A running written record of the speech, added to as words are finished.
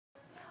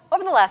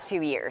Over the last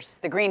few years,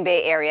 the Green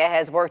Bay area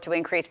has worked to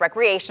increase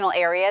recreational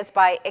areas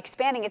by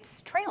expanding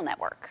its trail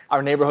network.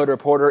 Our neighborhood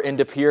reporter in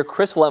De Pere,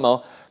 Chris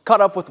Lemo, caught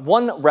up with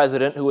one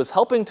resident who is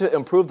helping to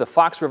improve the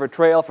Fox River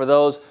Trail for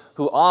those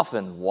who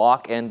often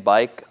walk and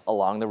bike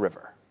along the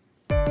river.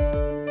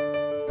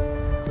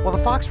 Well,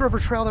 the Fox River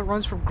Trail that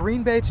runs from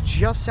Green Bay to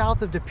just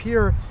south of De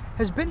Pere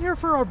has been here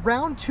for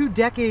around 2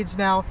 decades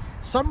now.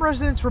 Some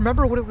residents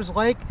remember what it was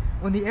like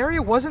when the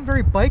area wasn't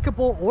very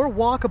bikeable or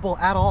walkable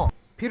at all.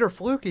 Peter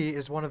Fluke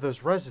is one of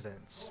those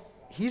residents.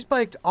 He's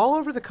biked all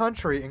over the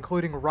country,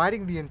 including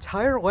riding the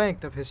entire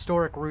length of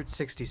historic Route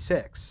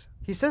 66.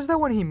 He says that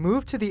when he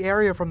moved to the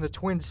area from the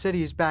Twin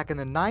Cities back in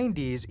the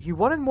 90s, he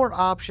wanted more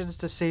options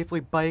to safely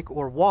bike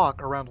or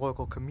walk around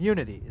local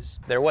communities.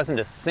 There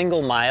wasn't a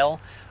single mile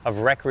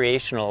of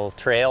recreational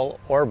trail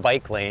or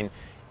bike lane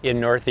in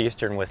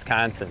northeastern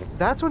Wisconsin.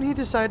 That's when he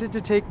decided to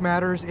take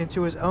matters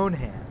into his own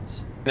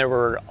hands. There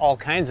were all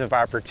kinds of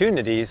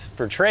opportunities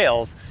for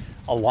trails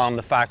along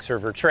the Fox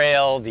River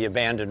Trail, the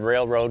abandoned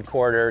railroad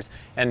corridors,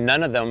 and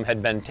none of them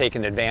had been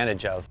taken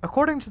advantage of.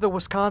 According to the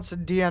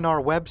Wisconsin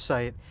DNR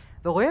website,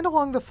 the land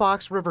along the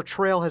Fox River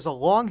Trail has a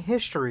long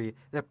history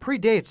that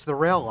predates the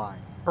rail line.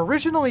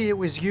 Originally, it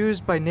was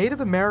used by Native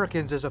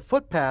Americans as a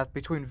footpath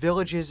between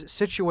villages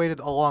situated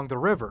along the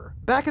river.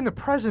 Back in the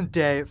present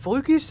day,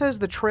 Fluke says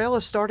the trail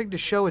is starting to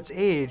show its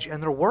age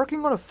and they're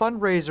working on a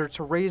fundraiser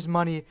to raise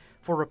money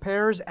for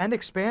repairs and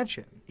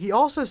expansion. He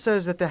also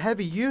says that the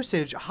heavy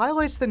usage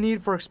highlights the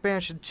need for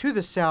expansion to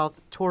the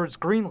south towards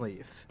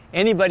Greenleaf.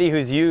 Anybody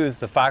who's used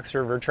the Fox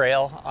River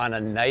Trail on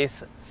a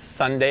nice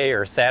Sunday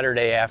or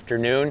Saturday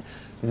afternoon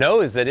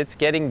knows that it's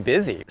getting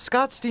busy.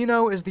 Scott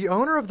Steno is the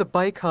owner of the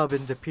Bike Hub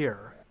in De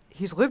Pere.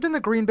 He's lived in the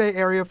Green Bay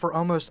area for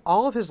almost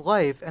all of his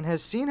life and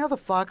has seen how the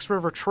Fox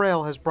River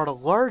Trail has brought a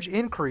large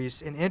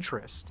increase in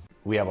interest.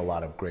 We have a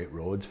lot of great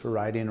roads for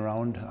riding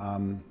around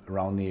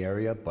the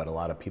area, but a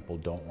lot of people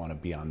don't want to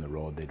be on the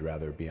road. They'd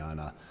rather be on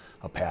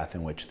a path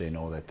in which they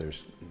know that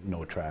there's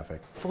no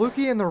traffic. Fluke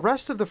and the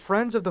rest of the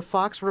Friends of the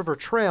Fox River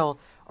Trail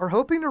are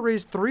hoping to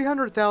raise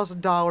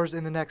 $300,000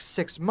 in the next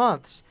 6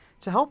 months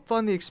to help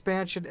fund the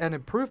expansion and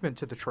improvement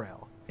to the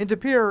trail. In De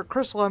Pere,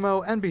 Chris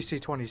Lemo, NBC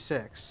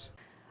 26.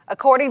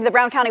 According to the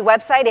Brown County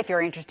website, if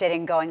you're interested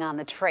in going on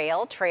the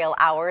trail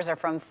hours are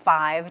from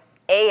 5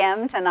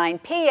 a.m. to 9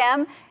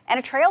 p.m. and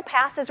a trail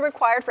pass is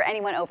required for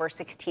anyone over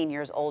 16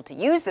 years old to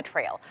use the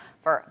trail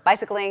for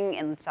bicycling,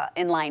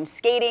 inline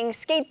skating,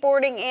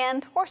 skateboarding,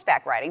 and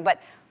horseback riding,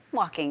 but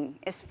walking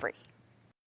is free.